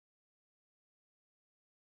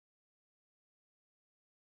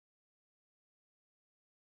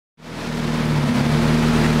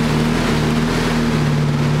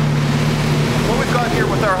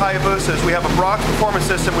Hayabusa is we have a Brock's performance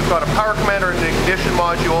system. We've got a power commander and an ignition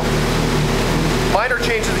module. Minor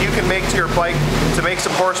changes that you can make to your bike to make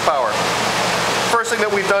some horsepower. First thing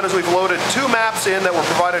that we've done is we've loaded 2 maps in that were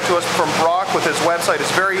provided to us from Brock with his website.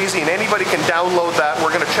 It's very easy and anybody can download that.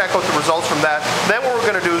 We're going to check out the results from that. Then what we're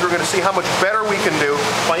going to do is we're going to see how much better we can do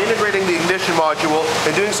by integrating the ignition module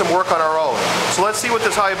and doing some work on our own. So let's see what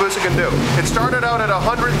this Hayabusa can do. It started out at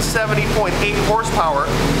 170.8 horsepower.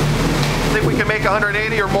 I think we can make 180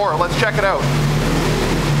 or more. Let's check it out.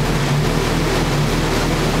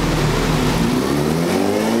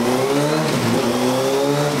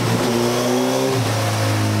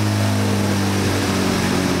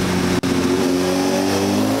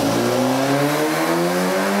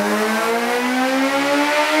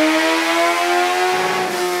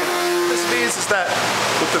 That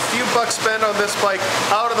with the few bucks spent on this bike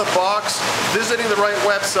out of the box, visiting the right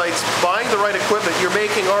websites, buying the right equipment, you're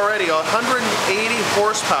making already 180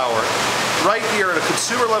 horsepower right here in a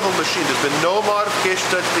consumer level machine. There's been no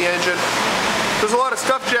modification done to the engine. There's a lot of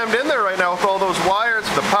stuff jammed in there right now with all those wires,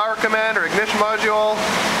 the power commander, ignition module.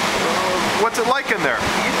 What's it like in there?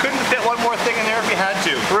 You couldn't fit one more thing in there if you had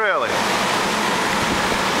to. Really?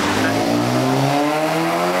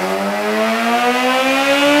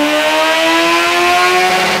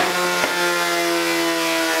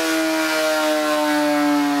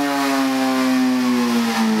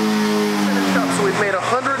 Made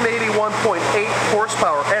 181.8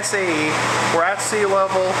 horsepower SAE. We're at sea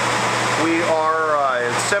level. We are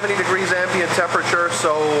at 70 degrees ambient temperature,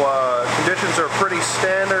 so conditions are pretty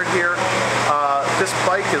standard here. This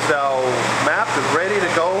bike is now mapped and ready to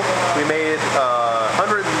go. We made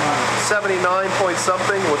 179 point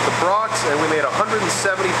something with the Brocks, and we made 170.8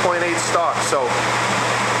 stock. So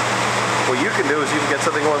what you can do is you can get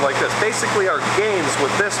something going like this. Basically, our gains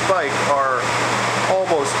with this bike are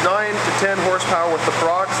almost 9 to 10 horsepower with the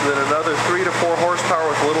Brocks, and then another 3 to 4 horsepower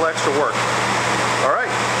with a little extra work. All right.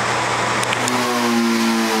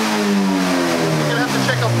 You're going to have to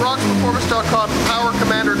check out brocksperformance.com,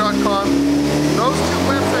 powercommander.com. Those two